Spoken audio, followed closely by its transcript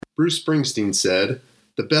Bruce Springsteen said,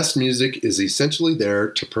 "The best music is essentially there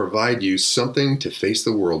to provide you something to face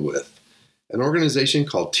the world with." An organization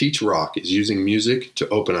called Teach Rock is using music to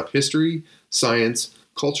open up history, science,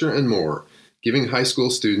 culture, and more, giving high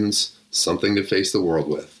school students something to face the world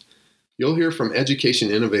with. You'll hear from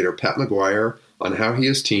education innovator Pat McGuire on how he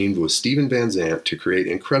has teamed with Steven Van Zandt to create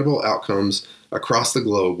incredible outcomes across the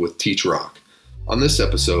globe with Teach Rock on this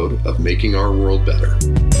episode of Making Our World Better.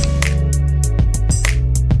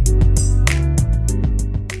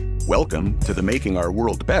 Welcome to the Making Our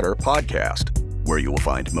World Better podcast, where you will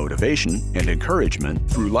find motivation and encouragement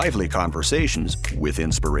through lively conversations with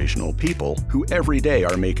inspirational people who every day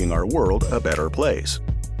are making our world a better place.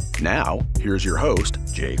 Now, here's your host,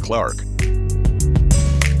 Jay Clark.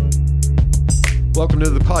 Welcome to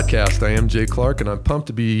the podcast. I am Jay Clark, and I'm pumped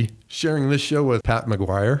to be sharing this show with Pat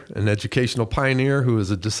McGuire, an educational pioneer who is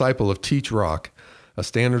a disciple of Teach Rock, a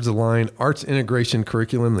standards-aligned arts integration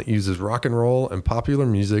curriculum that uses rock and roll and popular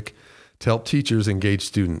music to help teachers engage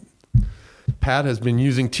students. Pat has been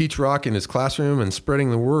using Teach Rock in his classroom and spreading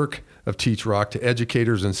the work of Teach Rock to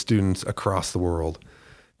educators and students across the world.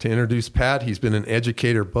 To introduce Pat, he's been an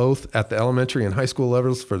educator both at the elementary and high school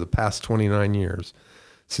levels for the past 29 years.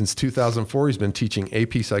 Since 2004, he's been teaching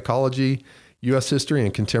AP Psychology, U.S. History,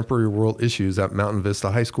 and Contemporary World Issues at Mountain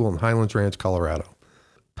Vista High School in Highlands Ranch, Colorado.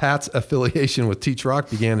 Pat's affiliation with Teach Rock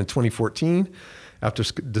began in 2014 after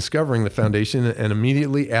discovering the foundation and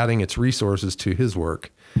immediately adding its resources to his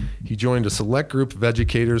work. He joined a select group of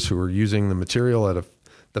educators who were using the material at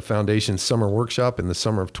the foundation's summer workshop in the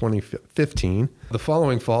summer of 2015. The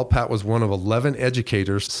following fall, Pat was one of 11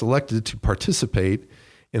 educators selected to participate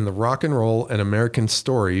in the Rock and Roll and American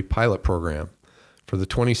Story pilot program. For the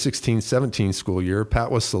 2016-17 school year, Pat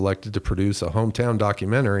was selected to produce a hometown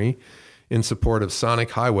documentary in support of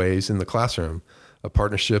Sonic Highways in the Classroom, a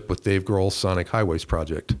partnership with Dave Grohl's Sonic Highways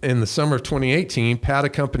project. In the summer of 2018, Pat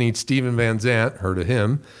accompanied Steven Van Zandt, heard of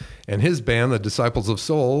him, and his band, the Disciples of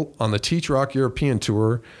Soul, on the Teach Rock European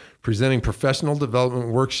Tour, presenting professional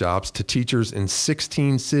development workshops to teachers in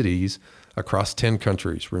 16 cities across 10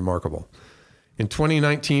 countries. Remarkable. In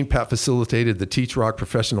 2019, Pat facilitated the Teach Rock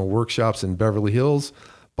professional workshops in Beverly Hills,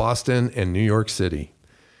 Boston, and New York City.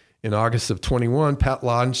 In August of 21, Pat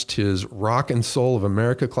launched his Rock and Soul of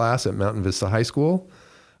America class at Mountain Vista High School,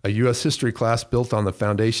 a U.S. history class built on the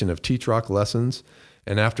foundation of Teach Rock lessons.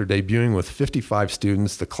 And after debuting with 55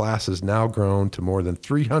 students, the class has now grown to more than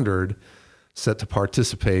 300 set to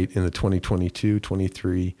participate in the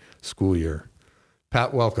 2022-23 school year.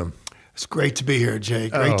 Pat, welcome. It's great to be here, Jay.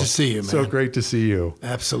 Great to see you, man. So great to see you.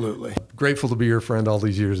 Absolutely. Grateful to be your friend all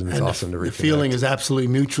these years, and it's awesome to reconnect. The feeling is absolutely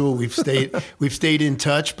mutual. We've stayed in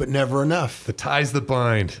touch, but never enough. The ties that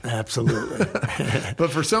bind. Absolutely.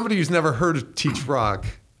 But for somebody who's never heard of Teach Rock,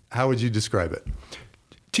 how would you describe it?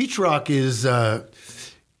 Teach Rock is a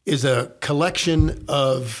collection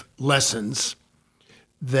of lessons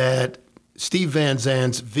that Steve Van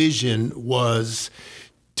Zandt's vision was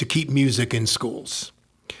to keep music in schools.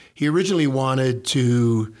 He originally wanted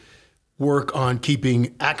to work on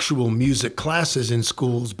keeping actual music classes in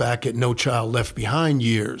schools back at No Child Left Behind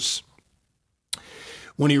years.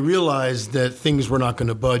 When he realized that things were not going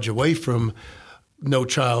to budge away from No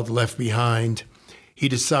Child Left Behind, he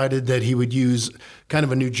decided that he would use kind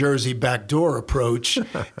of a New Jersey backdoor approach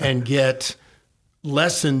and get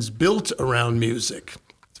lessons built around music.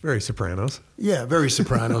 It's very Sopranos. Yeah, very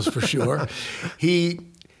Sopranos for sure.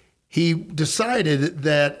 He decided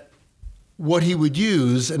that what he would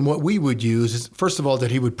use and what we would use is, first of all, that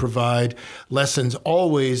he would provide lessons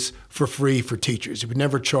always for free for teachers. He would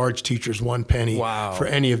never charge teachers one penny for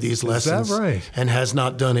any of these lessons. Is that right? And has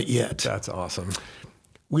not done it yet. That's awesome.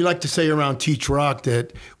 We like to say around Teach Rock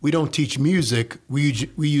that we don't teach music, we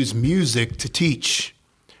use music to teach.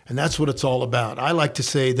 And that's what it's all about. I like to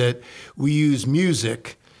say that we use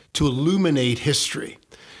music to illuminate history.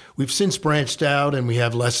 We've since branched out, and we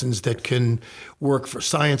have lessons that can work for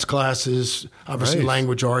science classes. Obviously, Right.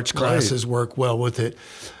 language arts classes work well with it.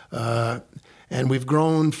 And we've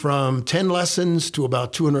grown from 10 lessons to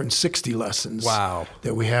about 260 lessons. Wow.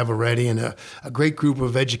 That we have already, and a great group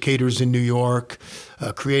of educators in New York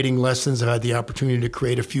creating lessons. I've had the opportunity to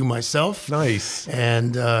create a few myself. Nice.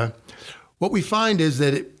 And what we find is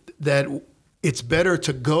that it's better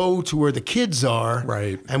to go to where the kids are.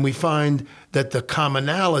 Right. And we find that the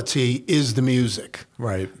commonality is the music.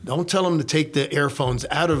 Right. Don't tell them to take the earphones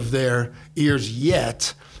out of their ears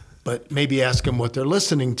yet, but maybe ask them what they're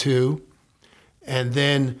listening to, and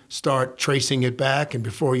then start tracing it back. And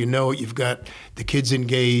before you know it, you've got the kids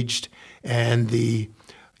engaged and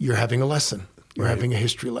you're having a lesson. you're having a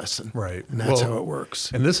history lesson. Right. And that's how it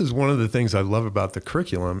works. And this is one of the things I love about the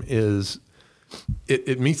curriculum is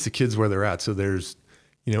it meets the kids where they're at. So there's,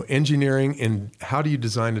 engineering and how do you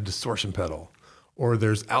design a distortion pedal? Or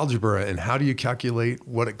there's algebra and how do you calculate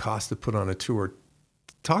what it costs to put on a tour?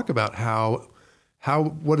 Talk about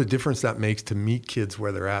what a difference that makes to meet kids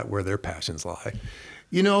where they're at, where their passions lie.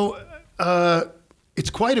 It's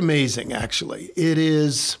quite amazing, actually. It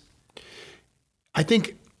is, I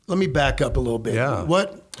think, let me back up a little bit. Yeah.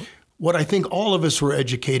 What I think all of us were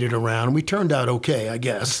educated around, we turned out okay, I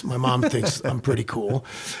guess. My mom thinks I'm pretty cool,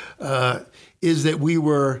 is that we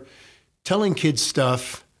were telling kids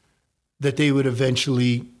stuff that they would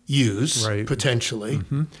eventually use, potentially.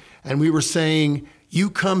 Mm-hmm. And we were saying,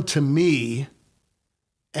 you come to me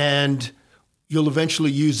and you'll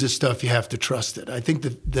eventually use this stuff. You have to trust it. I think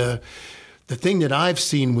the thing that I've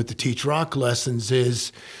seen with the Teach Rock lessons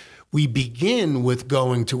is we begin with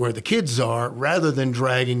going to where the kids are rather than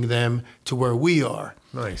dragging them to where we are.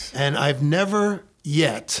 Nice. And I've never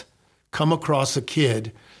yet come across a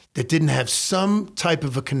kid that didn't have some type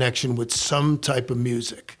of a connection with some type of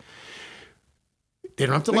music. They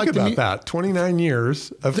don't have to Think like about that. 29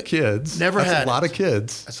 years of kids. Never That's had a lot of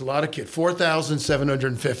kids. That's a lot of kids.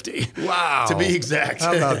 4,750. Wow. To be exact.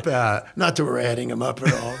 How about that? Not that we're adding them up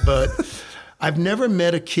at all, but I've never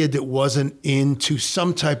met a kid that wasn't into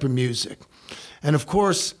some type of music. And of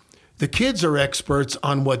course, the kids are experts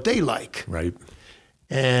on what they like. Right.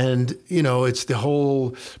 And, it's the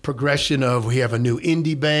whole progression of we have a new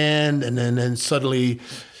indie band and then suddenly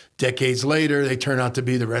decades later, they turn out to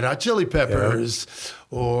be the Red Hot Chili Peppers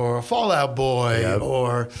or Fall Out Boy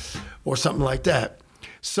or something like that.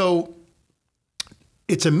 So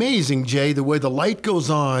it's amazing, Jay, the way the light goes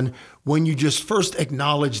on when you just first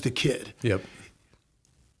acknowledge the kid. Yep.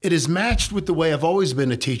 It is matched with the way I've always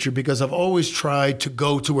been a teacher because I've always tried to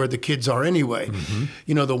go to where the kids are anyway.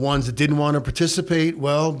 Mm-hmm. The ones that didn't want to participate,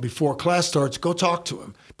 well, before class starts, go talk to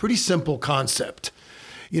them. Pretty simple concept.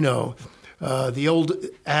 The old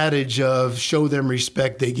adage of show them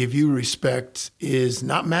respect, they give you respect is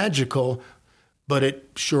not magical, but it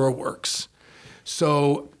sure works.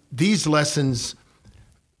 So these lessons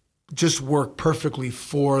just work perfectly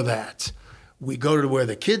for that. We go to where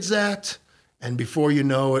the kid's at, and before you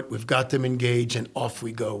know it, we've got them engaged, and off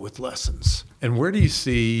we go with lessons. And where do you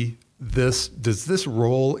see this? Does this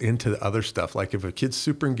roll into the other stuff? Like if a kid's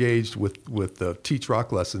super engaged with the Teach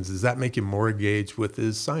Rock lessons, does that make him more engaged with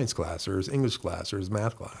his science class or his English class or his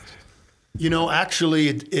math class? Actually,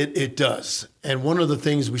 it does. And one of the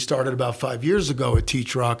things we started about 5 years ago at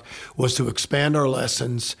Teach Rock was to expand our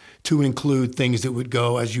lessons to include things that would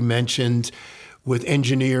go, as you mentioned, with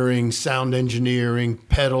engineering, sound engineering,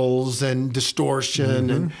 pedals and distortion,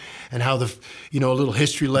 mm-hmm. and how a little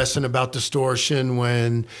history lesson about distortion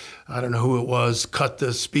when, I don't know who it was, cut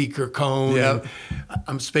the speaker cone. Yep.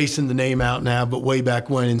 I'm spacing the name out now, but way back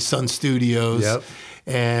when in Sun Studios. Yep.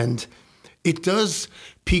 And it does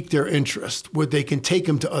pique their interest where they can take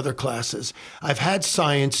them to other classes. I've had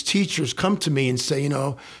science teachers come to me and say,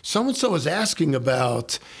 so-and-so is asking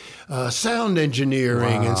about sound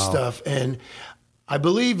engineering and stuff. And I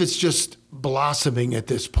believe it's just blossoming at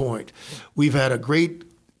this point. We've had a great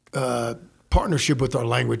partnership with our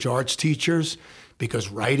language arts teachers because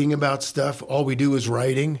writing about stuff, all we do is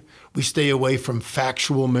writing. We stay away from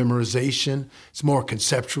factual memorization. It's more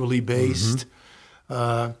conceptually based.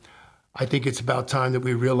 Mm-hmm. I think it's about time that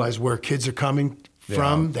we realize where kids are coming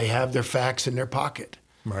from. Yeah. They have their facts in their pocket.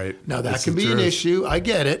 Right. Now, that can be an issue. I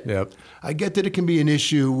get it. Yep. I get that it can be an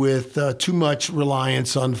issue with too much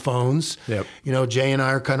reliance on phones. Yep. Jay and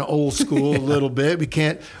I are kind of old school a little bit. We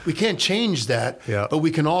can't change that, but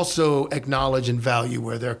we can also acknowledge and value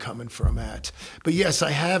where they're coming from at. But yes,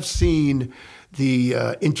 I have seen the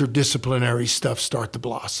interdisciplinary stuff start to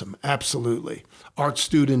blossom. Absolutely. Art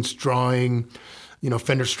students drawing,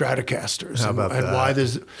 Fender Stratocasters. How about that? And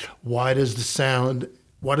why does the sound...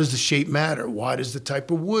 Why does the shape matter? Why does the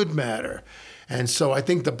type of wood matter? And so I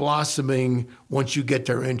think the blossoming, once you get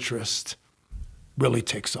their interest, really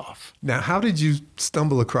takes off. Now, how did you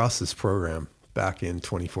stumble across this program back in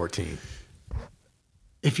 2014?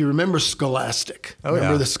 If you remember Scholastic,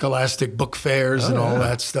 remember the Scholastic book fairs and all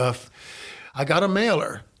that stuff? I got a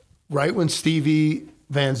mailer right when Stevie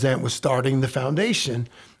Van Zandt was starting the foundation,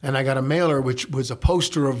 and I got a mailer which was a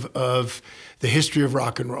poster of the history of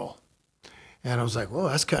rock and roll. And I was like, well,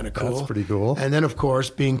 that's kind of cool. That's pretty cool. And then, of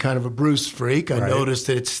course, being kind of a Bruce freak, I noticed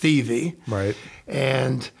that it's Stevie. Right.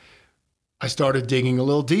 And I started digging a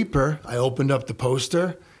little deeper. I opened up the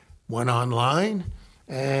poster, went online,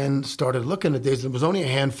 and started looking at these. There was only a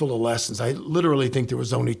handful of lessons. I literally think there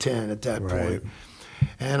was only 10 at that point.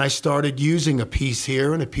 And I started using a piece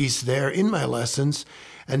here and a piece there in my lessons.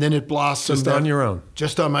 And then it blossomed. Just on your own?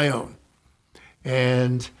 Just on my own.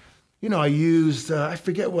 And, I used, I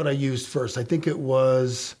forget what I used first. I think it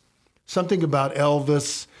was something about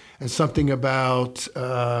Elvis and something about,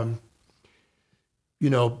 back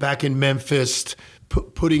in Memphis,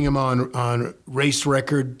 putting him on race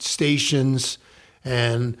record stations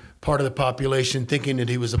and part of the population thinking that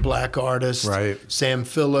he was a black artist. Right. Sam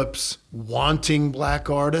Phillips wanting black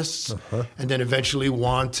artists, and then eventually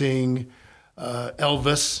wanting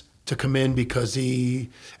Elvis to come in because he,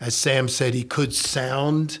 as Sam said, he could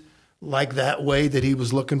sound like that way that he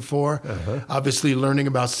was looking for. Obviously learning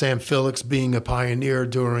about Sam Phillips being a pioneer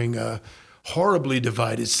during a horribly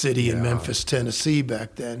divided city in Memphis, Tennessee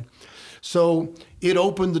back then. So it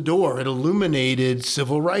opened the door. It illuminated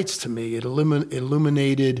civil rights to me. It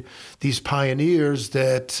illuminated these pioneers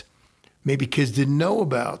that maybe kids didn't know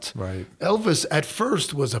about. Right. Elvis at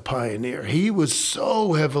first was a pioneer. He was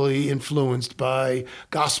so heavily influenced by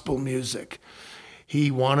gospel music.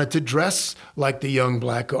 He wanted to dress like the young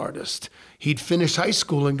black artist. He'd finish high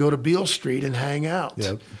school and go to Beale Street and hang out.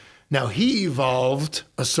 Yep. Now, he evolved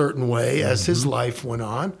a certain way as his life went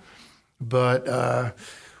on, but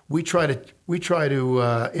we try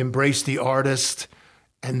to embrace the artist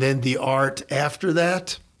and then the art after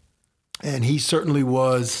that. And he certainly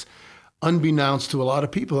was, unbeknownst to a lot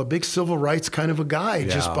of people, a big civil rights kind of a guy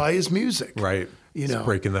just by his music. Right. Just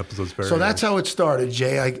breaking up those barriers. So that's how it started,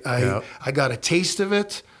 Jay. I got a taste of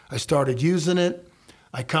it. I started using it.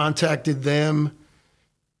 I contacted them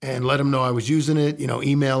and let them know I was using it,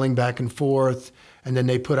 emailing back and forth. And then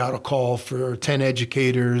they put out a call for 10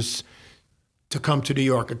 educators to come to New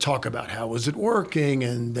York and talk about how was it working,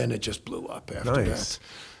 and then it just blew up after that.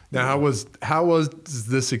 Now, how was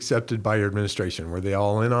this accepted by your administration? Were they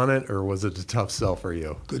all in on it, or was it a tough sell for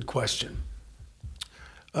you? Good question.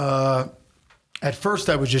 At first,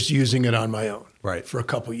 I was just using it on my own for a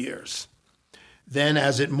couple years. Then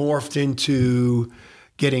as it morphed into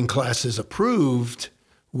getting classes approved,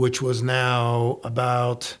 which was now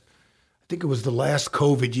about, I think it was the last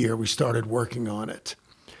COVID year we started working on it.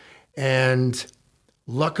 And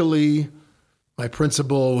luckily, my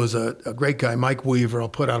principal was a great guy, Mike Weaver. I'll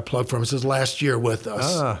put out a plug for him. It's his last year with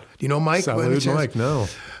us. Do you know Mike? Salute Mike, no.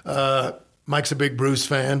 Mike's a big Bruce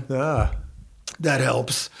fan. That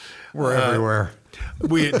helps. We're everywhere.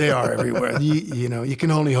 They are everywhere. You can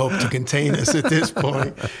only hope to contain us at this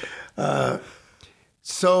point.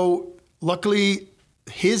 So luckily,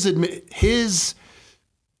 his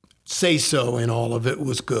say-so in all of it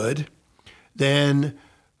was good. Then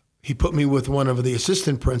he put me with one of the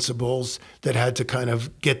assistant principals that had to kind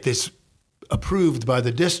of get this approved by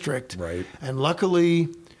the district. Right. And luckily,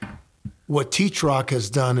 what Teach Rock has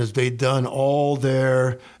done is they've done all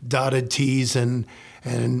their dotted T's and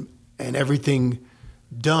everything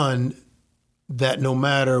done that no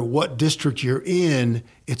matter what district you're in,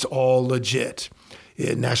 it's all legit.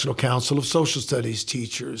 National Council of Social Studies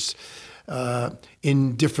teachers,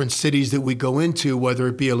 in different cities that we go into, whether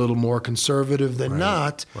it be a little more conservative than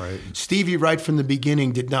not. Right. Stevie, right from the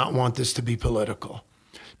beginning, did not want this to be political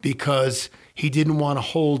because he didn't want to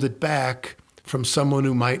hold it back from someone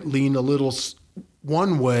who might lean a little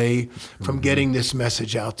one way from getting this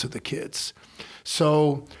message out to the kids.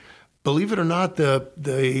 So believe it or not,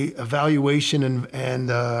 the evaluation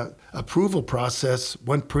and approval process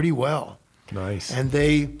went pretty well. Nice. And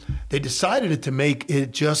they decided to make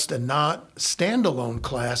it just a not standalone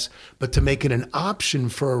class, but to make it an option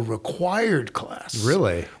for a required class.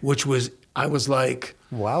 Really? Which was, I was like,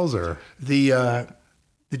 wowzer. The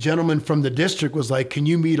gentleman from the district was like, can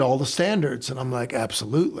you meet all the standards? And I'm like,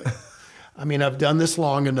 absolutely. I mean, I've done this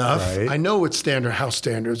long enough. Right. I know what how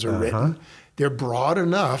standards are written. They're broad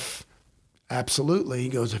enough. Absolutely. He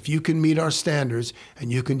goes, if you can meet our standards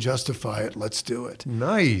and you can justify it, let's do it.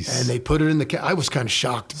 Nice. And they put it in I was kind of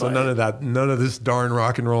shocked by none of that, none of this darn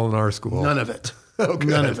rock and roll in our school. None of it. Okay.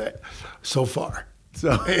 None of it. So far.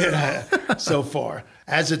 So far.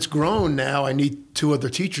 As it's grown now, I need 2 other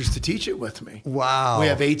teachers to teach it with me. Wow. We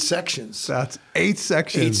have 8 sections. That's 8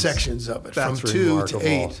 sections. 8 sections of it. That's from 2 remarkable. to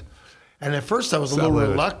 8. And at first I was a little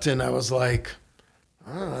reluctant. I was like,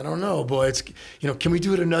 I don't know, boy. It's can we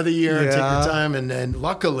do it another year and take our time? And then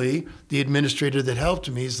luckily, the administrator that helped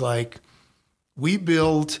me is like, we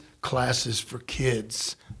build classes for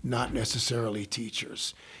kids, not necessarily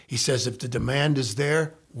teachers. He says, if the demand is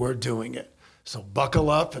there, we're doing it. So buckle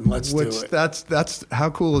up and let's do it. That's how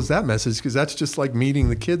cool is that message? Because that's just like meeting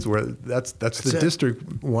the kids. Where that's the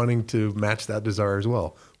district wanting to match that desire as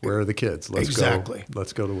well. Where are the kids? Let's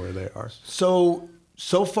go to where they are. So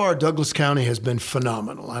so far, Douglas County has been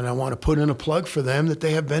phenomenal, and I want to put in a plug for them that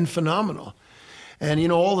they have been phenomenal.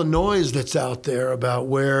 And, all the noise that's out there about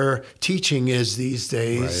where teaching is these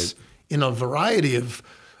days in a variety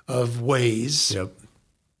of ways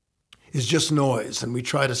is just noise, and we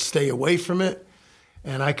try to stay away from it.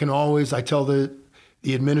 And I tell the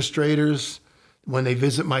administrators when they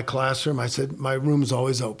visit my classroom, I said, my room's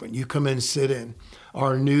always open. You come in, sit in.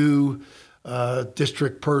 Our new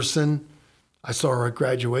district person, I saw her at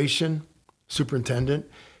graduation, superintendent,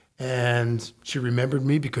 and she remembered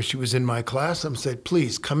me because she was in my class. I said,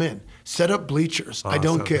 please come in, set up bleachers. Awesome. I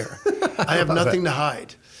don't care. I have nothing to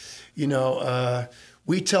hide.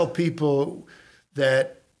 We tell people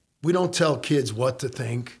that we don't tell kids what to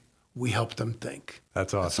think. We help them think.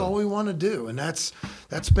 That's awesome. That's all we want to do. And that's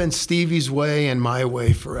been Stevie's way and my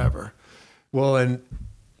way forever. Well, and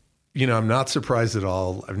I'm not surprised at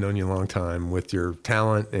all. I've known you a long time with your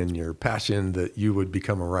talent and your passion that you would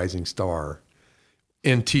become a rising star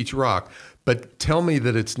in Teach Rock. But tell me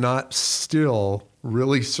that it's not still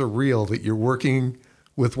really surreal that you're working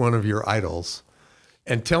with one of your idols.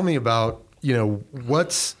 And tell me about,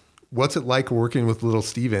 what's it like working with little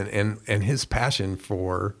Steven and his passion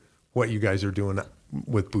for what you guys are doing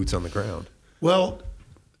with Boots on the Ground? Well,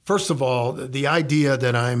 first of all, the idea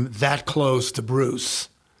that I'm that close to Bruce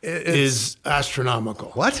is astronomical.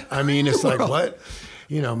 What? I mean, it's like, what?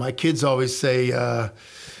 My kids always say,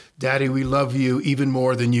 Daddy, we love you even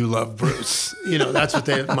more than you love Bruce. That's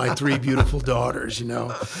what my three beautiful daughters,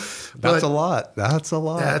 That's a lot. That's a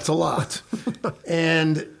lot.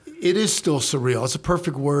 And it is still surreal. It's a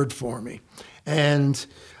perfect word for me. And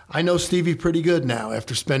I know Stevie pretty good now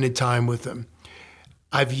after spending time with him.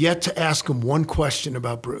 I've yet to ask him one question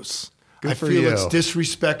about Bruce. Good I for feel you. It's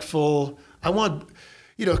disrespectful. I want,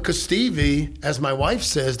 because Stevie, as my wife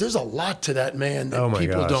says, there's a lot to that man that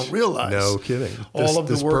people don't realize. No kidding.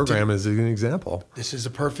 This work program is an example. This is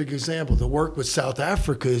a perfect example. The work with South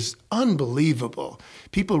Africa is unbelievable.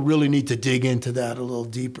 People really need to dig into that a little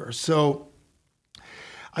deeper. So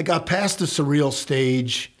I got past the surreal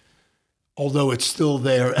stage, although it's still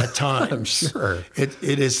there at times. I'm sure. It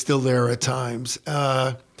is still there at times.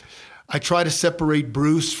 I try to separate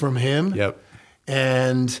Bruce from him. Yep.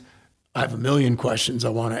 And I have a million questions I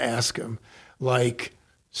want to ask him. Like,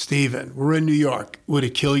 Steven, we're in New York. Would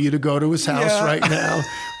it kill you to go to his house right now?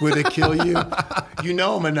 Would it kill you?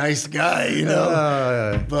 I'm a nice guy,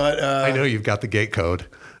 But I know you've got the gate code.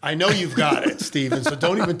 I know you've got it, Steven, so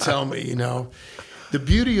don't even tell me, The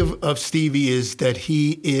beauty of Stevie is that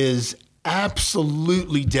he is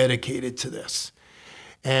absolutely dedicated to this.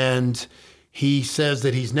 And he says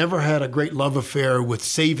that he's never had a great love affair with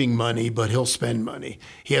saving money, but he'll spend money.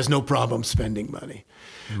 He has no problem spending money.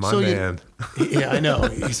 My man. I know.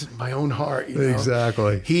 He's my own heart.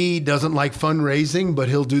 Exactly. He doesn't like fundraising, but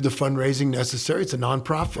he'll do the fundraising necessary. It's a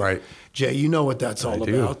nonprofit. Right. Jay, you know what that's all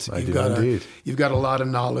about. I do indeed. You've got a lot of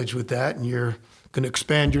knowledge with that, and you're going to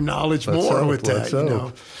expand your knowledge more with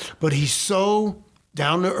that. But he's so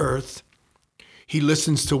down to earth. He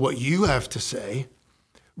listens to what you have to say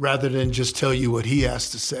rather than just tell you what he has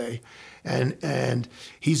to say. And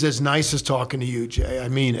he's as nice as talking to you, Jay. I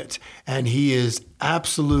mean it. And he is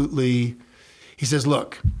absolutely, he says,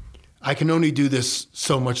 look, I can only do this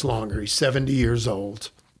so much longer. He's 70 years old.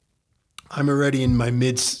 I'm already in my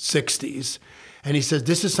mid-60s. And he says,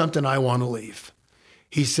 this is something I want to leave.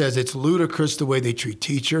 He says, it's ludicrous the way they treat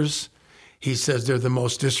teachers. He says they're the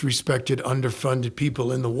most disrespected, underfunded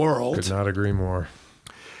people in the world. Could not agree more.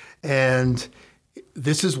 And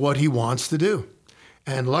this is what he wants to do.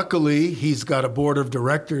 And luckily, he's got a board of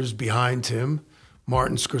directors behind him,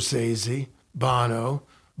 Martin Scorsese, Bono,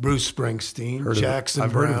 Bruce Springsteen, Jackson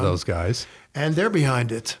I've Brown. heard of those guys. And they're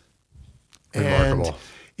behind it. Remarkable. And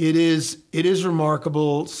it is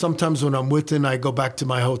remarkable. Sometimes when I'm with him, I go back to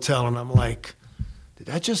my hotel and I'm like, did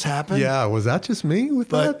that just happen? Yeah, was that just me with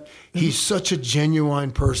that? But he's such a genuine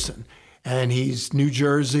person. And he's New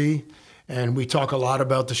Jersey. And we talk a lot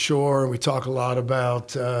about the shore. And we talk a lot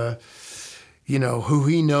about, who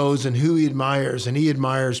he knows and who he admires. And he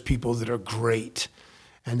admires people that are great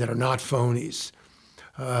and that are not phonies.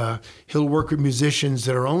 He'll work with musicians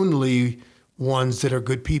that are only ones that are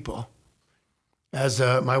good people. As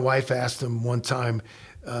my wife asked him one time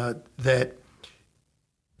that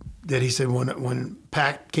he said when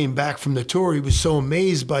Pat came back from the tour, he was so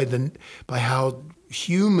amazed by how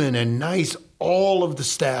human and nice all of the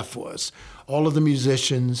staff was, all of the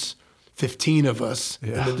musicians, 15 of us,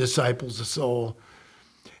 and the Disciples of Soul,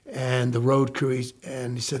 and the road crew.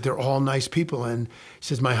 And he said, they're all nice people. And he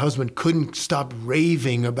says, my husband couldn't stop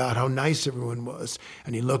raving about how nice everyone was.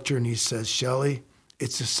 And he looked at her and he says, Shelley,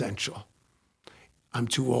 it's essential. I'm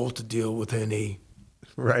too old to deal with any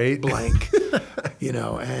Right. blank,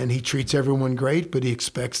 and he treats everyone great, but he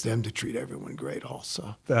expects them to treat everyone great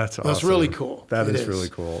also. That's awesome. That's really cool. That is really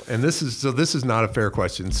cool. And this is not a fair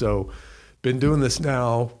question. So been doing this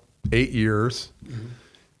now 8 years. Mm-hmm.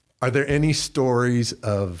 Are there any stories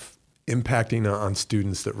of impacting on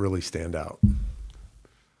students that really stand out?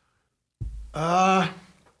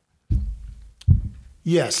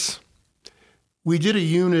 Yes. We did a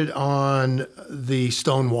unit on the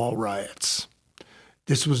Stonewall riots.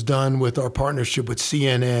 This was done with our partnership with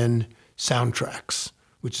CNN Soundtracks,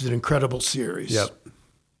 which is an incredible series. Yep.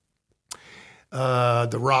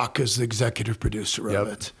 The Rock is the executive producer of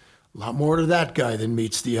it. A lot more to that guy than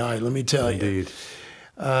meets the eye, let me tell you. Indeed.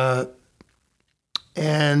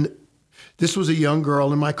 And this was a young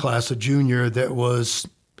girl in my class, a junior, that was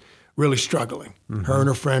really struggling. Mm-hmm. Her and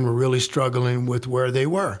her friend were really struggling with where they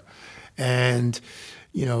were. And,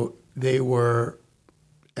 they were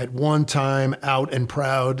at one time out and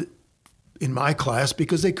proud in my class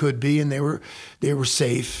because they could be, and they were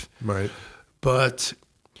safe. Right. But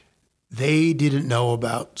they didn't know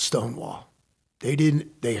about Stonewall.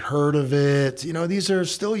 They heard of it. These are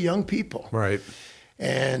still young people. Right.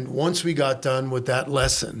 And once we got done with that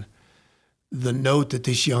lesson, the note that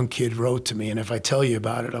this young kid wrote to me, and if I tell you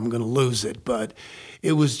about it, I'm going to lose it, but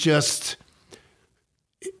it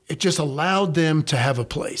just allowed them to have a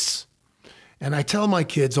place. And I tell my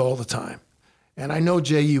kids all the time, and I know,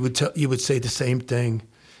 Jay, you would say the same thing.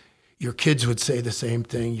 Your kids would say the same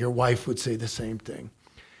thing. Your wife would say the same thing.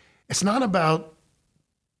 It's not about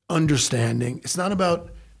understanding. It's not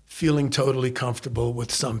about feeling totally comfortable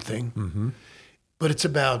with something, mm-hmm. but it's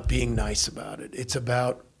about being nice about it. It's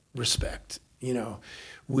about respect. I'm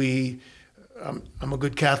a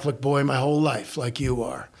good Catholic boy my whole life, like you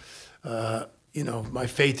are. My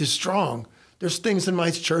faith is strong. There's things in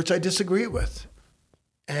my church I disagree with.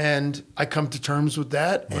 And I come to terms with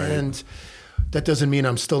that. Right. And that doesn't mean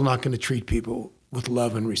I'm still not going to treat people with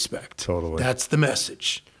love and respect. Totally. That's the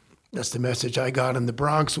message. That's the message I got in the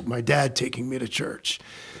Bronx with my dad taking me to church.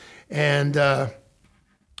 And that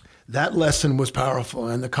lesson was powerful.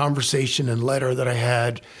 And the conversation and letter that I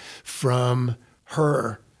had from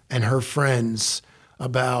her and her friends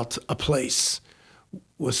about a place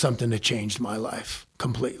was something that changed my life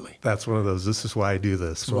completely. That's one of those, this is why I do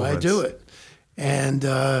this. That's why I do it.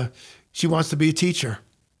 And she wants to be a teacher.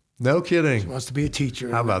 No kidding. She wants to be a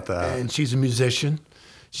teacher. How about that? And she's a musician.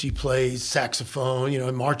 She plays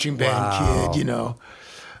saxophone, marching band kid,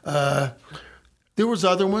 There was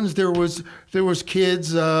other ones. There was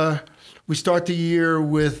kids. We start the year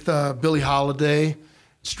with Billie Holiday,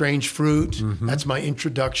 Strange Fruit. Mm-hmm. That's my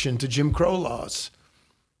introduction to Jim Crow laws.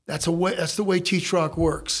 That's the way Teach Rock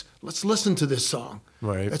works. Let's listen to this song.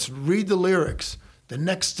 Right. Let's read the lyrics. The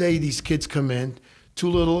next day, these kids come in, two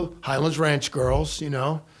little Highlands Ranch girls,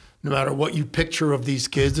 no matter what you picture of these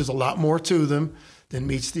kids, there's a lot more to them than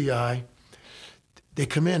meets the eye. They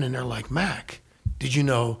come in and they're like, Mac, did you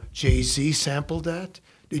know Jay-Z sampled that?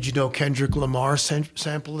 Did you know Kendrick Lamar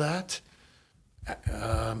sampled that?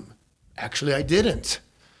 Actually, I didn't.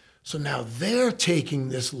 So now they're taking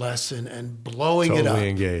this lesson and blowing it up. Totally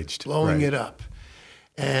engaged. Blowing it up.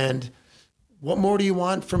 And what more do you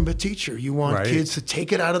want from a teacher? You want kids to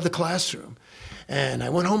take it out of the classroom. And I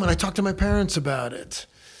went home and I talked to my parents about it.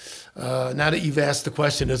 Now that you've asked the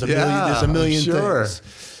question, there's a million things.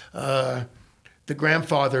 The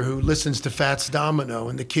grandfather who listens to Fats Domino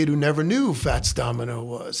and the kid who never knew who Fats Domino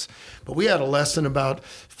was. But we had a lesson about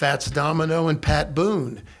Fats Domino and Pat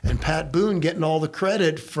Boone. And Pat Boone getting all the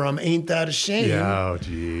credit from Ain't That a Shame. Yeah, oh,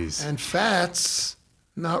 geez. And Fats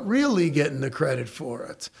not really getting the credit for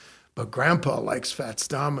it. But Grandpa likes Fats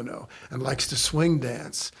Domino and likes to swing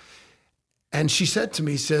dance. And she said to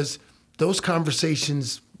me, those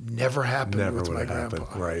conversations never happened with my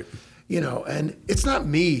grandpa. Right. And it's not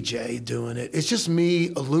me, Jay, doing it. It's just me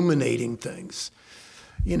illuminating things,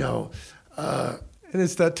 And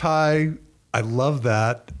it's that tie. I love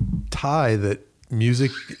that tie that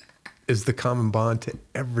music is the common bond to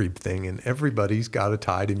everything, and everybody's got a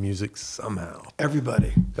tie to music somehow.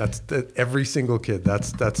 Everybody. That's every single kid.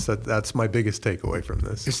 That's my biggest takeaway from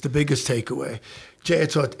this. It's the biggest takeaway. Jay, I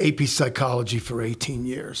taught AP psychology for 18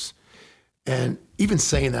 years. And even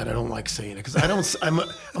saying that, I don't like saying it because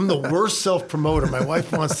I'm the worst self-promoter. My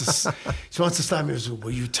wife wants to stop me. Will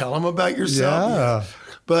you tell them about yourself? Yeah.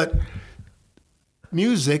 But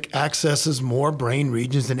music accesses more brain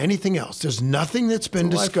regions than anything else. There's nothing that's been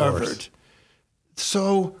discovered.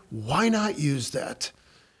 So why not use that?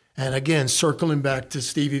 And again, circling back to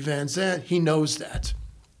Stevie Van Zandt, he knows that.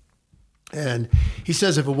 And he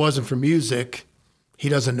says if it wasn't for music, he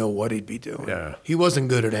doesn't know what he'd be doing. Yeah. He wasn't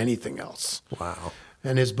good at anything else. Wow.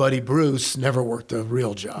 And his buddy Bruce never worked a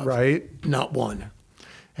real job. Right. Not one.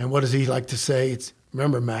 And what does he like to say?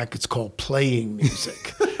 Remember, Mac, it's called playing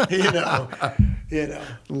music. you know.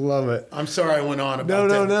 Love it. I'm sorry I went on about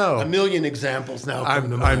that. No. A million examples now come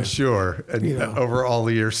to mind. I'm sure. And over all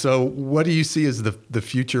the years. So what do you see as the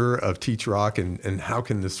future of Teach Rock, and how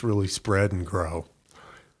can this really spread and grow?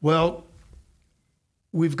 Well,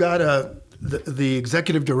 we've got the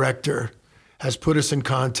executive director has put us in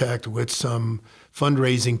contact with some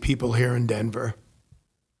fundraising people here in Denver.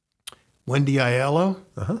 Wendy Aiello,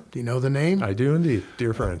 do you know the name? I do indeed,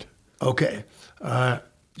 dear friend. Okay.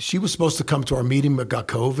 She was supposed to come to our meeting but got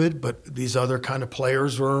COVID, but these other kind of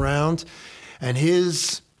players were around. And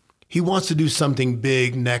he wants to do something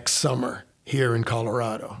big next summer here in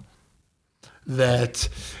Colorado that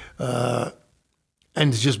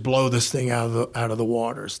and just blow this thing out of the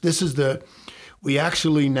waters. We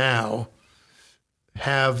actually now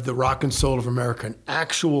have the Rock and Soul of America, an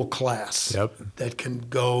actual class that can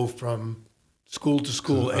go from school to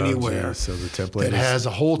school anywhere. Geez. So the template that has a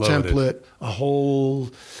whole loaded. template, a whole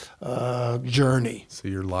journey. So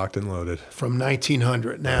you're locked and loaded. From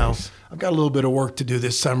 1900. Now, I've got a little bit of work to do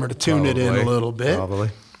this summer to tune it in a little bit.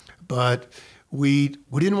 Probably. But we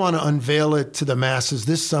didn't want to unveil it to the masses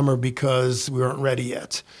this summer because we weren't ready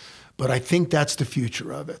yet. But I think that's the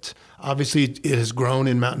future of it. Obviously, it has grown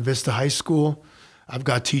in Mountain Vista High School. I've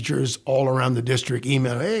got teachers all around the district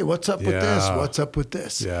email, hey, what's up with this? What's up with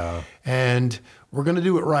this? Yeah. And we're going to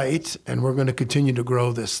do it right, and we're going to continue to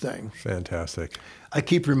grow this thing. Fantastic. I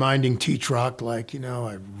keep reminding Teach Rock,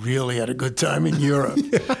 I really had a good time in Europe,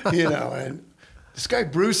 and this guy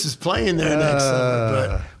Bruce is playing there next summer,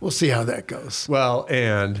 but we'll see how that goes. Well,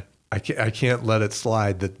 and I can't let it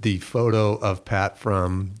slide that the photo of Pat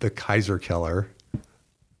from the Kaiser Keller,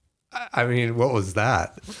 I mean, what was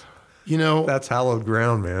that? That's hallowed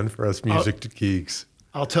ground, man, for us music geeks.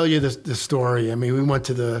 I'll tell you the story. I mean, we went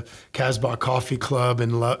to the Casbah Coffee Club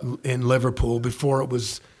in Liverpool before it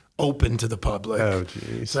was open to the public. Oh,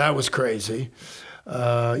 geez. So that was crazy.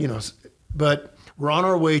 But we're on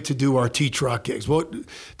our way to do our Teach Rock gigs. Well,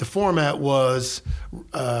 the format was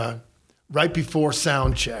right before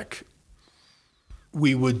sound check,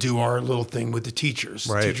 we would do our little thing with the teachers.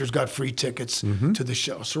 Right. Teachers got free tickets to the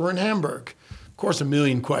show. So we're in Hamburg. Of course, a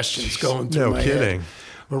million questions going through my head.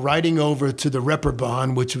 We're riding over to the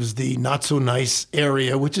Reeperbahn, which was the not so nice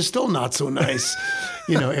area, which is still not so nice,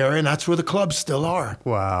 area, and that's where the clubs still are.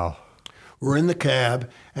 Wow. We're in the cab,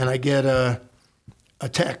 and I get a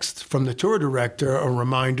text from the tour director, a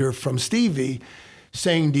reminder from Stevie,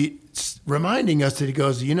 reminding us that he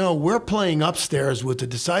goes, we're playing upstairs with the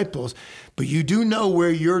disciples, but you do know where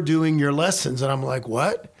you're doing your lessons. And I'm like,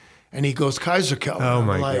 what? And he goes, Kaiser Keller. Oh,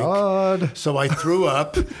 my God. So I threw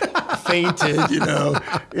up, fainted,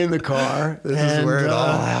 in the car. This is where it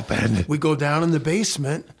all happened. We go down in the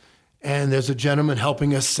basement, and there's a gentleman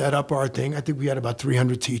helping us set up our thing. I think we had about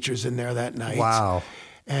 300 teachers in there that night. Wow.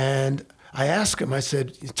 And I asked him, I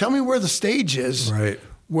said, tell me where the stage is. Right.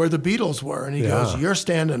 Where the Beatles were. And he goes, you're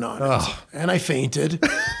standing on it. And I fainted.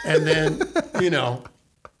 And then,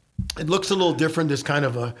 it looks a little different. There's kind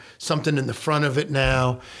of something in the front of it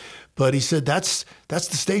now. But he said that's the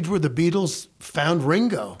stage where the Beatles found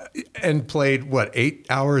Ringo. And played, 8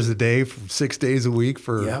 hours a day for 6 days a week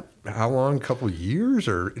for how long? A couple of years?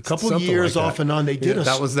 A couple of years off and on. They did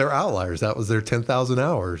that was their outliers. That was their 10,000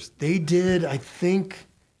 hours. They did, I think,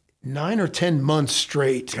 9 or 10 months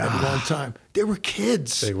straight at one time. They were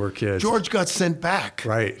kids. George got sent back.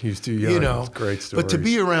 Right. He was too young. It's great story. But to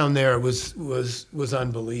be around there was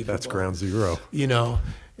unbelievable. That's ground zero.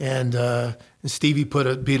 And Stevie put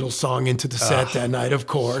a Beatles song into the set that night, of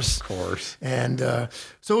course. Of course. And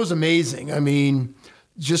so it was amazing. I mean,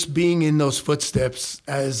 just being in those footsteps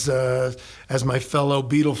as my fellow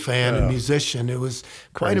Beatle fan and musician, it was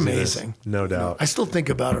quite amazing. No doubt. I still think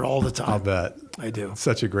about it all the time. I'll bet. I do.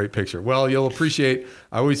 Such a great picture. Well, you'll appreciate,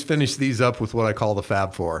 I always finish these up with what I call the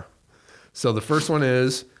Fab Four. So the first one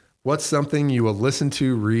is, what's something you will listen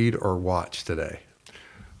to, read, or watch today?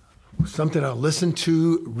 Something I'll listen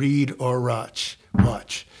to, read, or watch.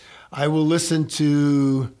 I will listen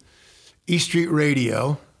to E Street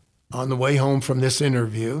Radio on the way home from this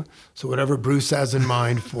interview. So whatever Bruce has in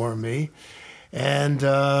mind for me. And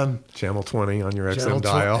Channel 20 on your XM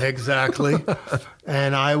dial. Exactly.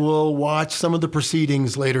 And I will watch some of the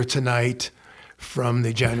proceedings later tonight from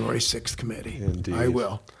the January 6th committee. Indeed. I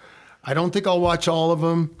will. I don't think I'll watch all of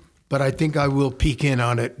them, but I think I will peek in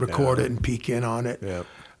on it, record it, and peek in on it. Yeah.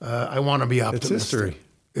 I want to be optimistic. It's history.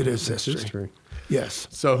 It is it's history. history. Yes.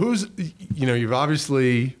 So you've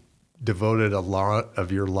obviously devoted a lot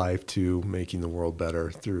of your life to making the world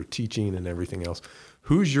better through teaching and everything else.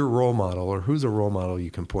 Who's your role model, or who's a role model you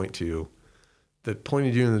can point to that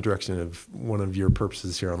pointed you in the direction of one of your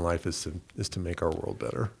purposes here on life is to make our world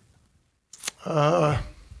better?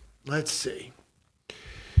 Let's see.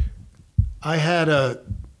 I had a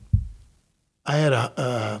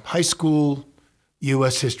high school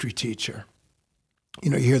U.S. history teacher. You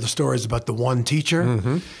know, you hear the stories about the one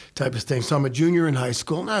teacher type of thing. So I'm a junior in high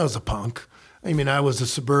school, and I was a punk. I mean, I was a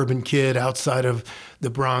suburban kid outside of the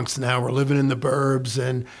Bronx. Now we're living in the burbs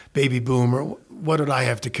and baby boomer. What did I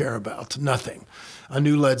have to care about? Nothing. A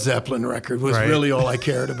new Led Zeppelin record was really all I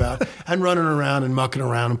cared about. And running around and mucking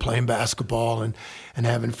around and playing basketball and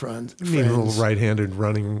having friends. You mean a little right-handed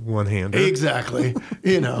running one-hander. Exactly.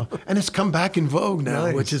 You know, and it's come back in vogue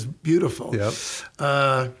now, which is beautiful.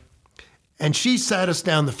 Yep. And she sat us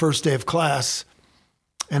down the first day of class,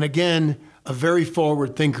 and again, a very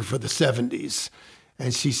forward thinker for the 70s.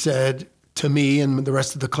 And she said to me and the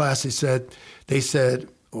rest of the class, she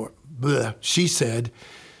said,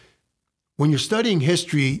 when you're studying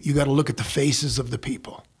history, you got to look at the faces of the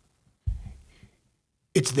people.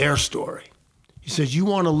 It's their story. He says, you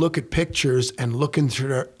want to look at pictures and look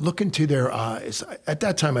into their eyes. At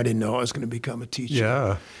that time, I didn't know I was going to become a teacher.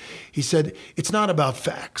 Yeah. He said, it's not about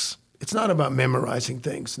facts. It's not about memorizing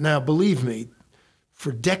things. Now, believe me,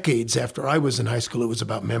 for decades after I was in high school, it was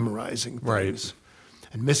about memorizing things. Right.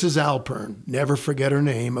 And Mrs. Alpern, never forget her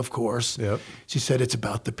name, of course. Yep. She said, it's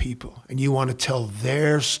about the people. And you want to tell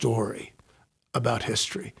their story about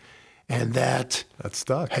history. And that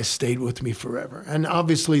stuck. Has stayed with me forever. And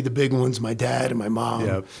obviously the big ones, my dad and my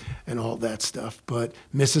mom and all that stuff. But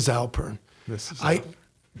Mrs. Alpern.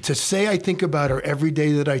 To say I think about her every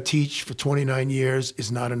day that I teach for 29 years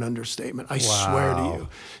is not an understatement. I swear to you.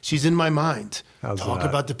 She's in my mind. Talk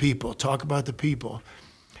about the people. Talk about the people.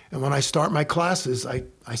 And when I start my classes, I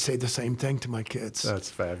say the same thing to my kids. That's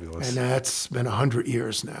fabulous. And that's been 100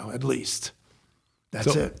 years now, at least.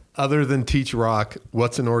 That's it. Other than Teach Rock,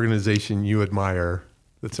 what's an organization you admire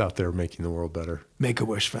that's out there making the world better?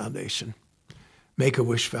 Make-A-Wish Foundation.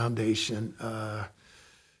 Make-A-Wish Foundation.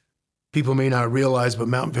 People may not realize, but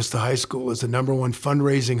Mountain Vista High School is the #1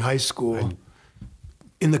 fundraising high school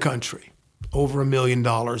in the country. Over $1 million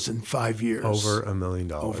in 5 years. Over $1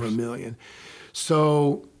 million. Over $1 million.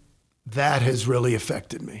 So that has really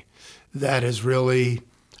affected me.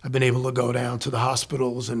 I've been able to go down to the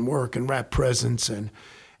hospitals and work and wrap presents, and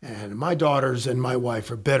my daughters and my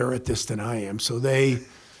wife are better at this than I am. So they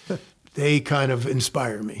kind of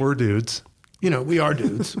inspire me. We're dudes. You know, we are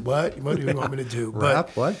dudes. What do you want me to do? Rap,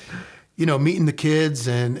 what? You know, meeting the kids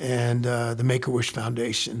and the Make-A-Wish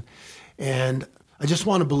Foundation. And I just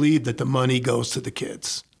want to believe that the money goes to the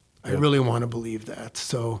kids. I really want to believe that.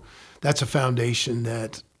 So that's a foundation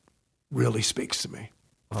that really speaks to me,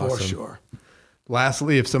 for sure.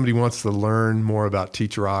 Lastly, if somebody wants to learn more about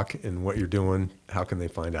Teach Rock and what you're doing, how can they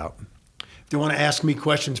find out? If they want to ask me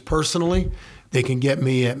questions personally, they can get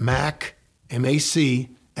me at Mac, M-A-C,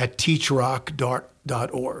 at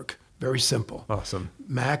teachrock.org. Very simple. Awesome.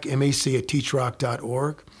 Mac, M-A-C, at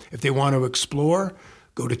teachrock.org. If they want to explore,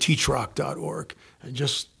 go to teachrock.org and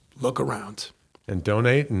just look around. And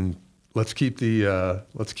donate, and let's keep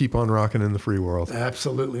on rocking in the free world.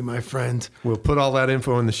 Absolutely, my friend. We'll put all that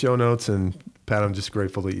info in the show notes, and Pat, I'm just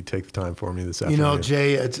grateful that you take the time for me this afternoon. You know,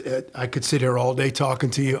 Jay, I could sit here all day talking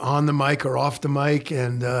to you on the mic or off the mic,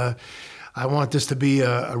 and I want this to be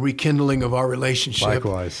a rekindling of our relationship.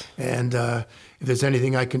 Likewise. And if there's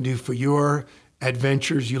anything I can do for your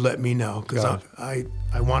adventures, you let me know, because I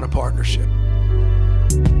want a partnership.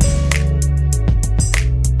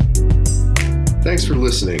 Thanks for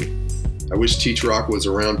listening. I wish Teach Rock was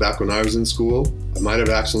around back when I was in school. I might have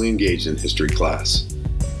actually engaged in history class.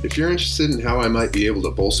 If you're interested in how I might be able to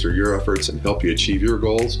bolster your efforts and help you achieve your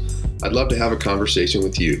goals, I'd love to have a conversation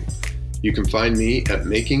with you. You can find me at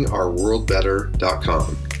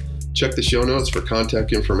makingourworldbetter.com. Check the show notes for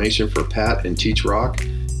contact information for Pat and Teach Rock.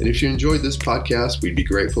 And if you enjoyed this podcast, we'd be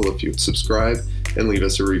grateful if you'd subscribe and leave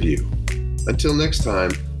us a review. Until next time,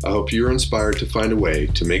 I hope you're inspired to find a way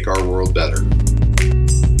to make our world better.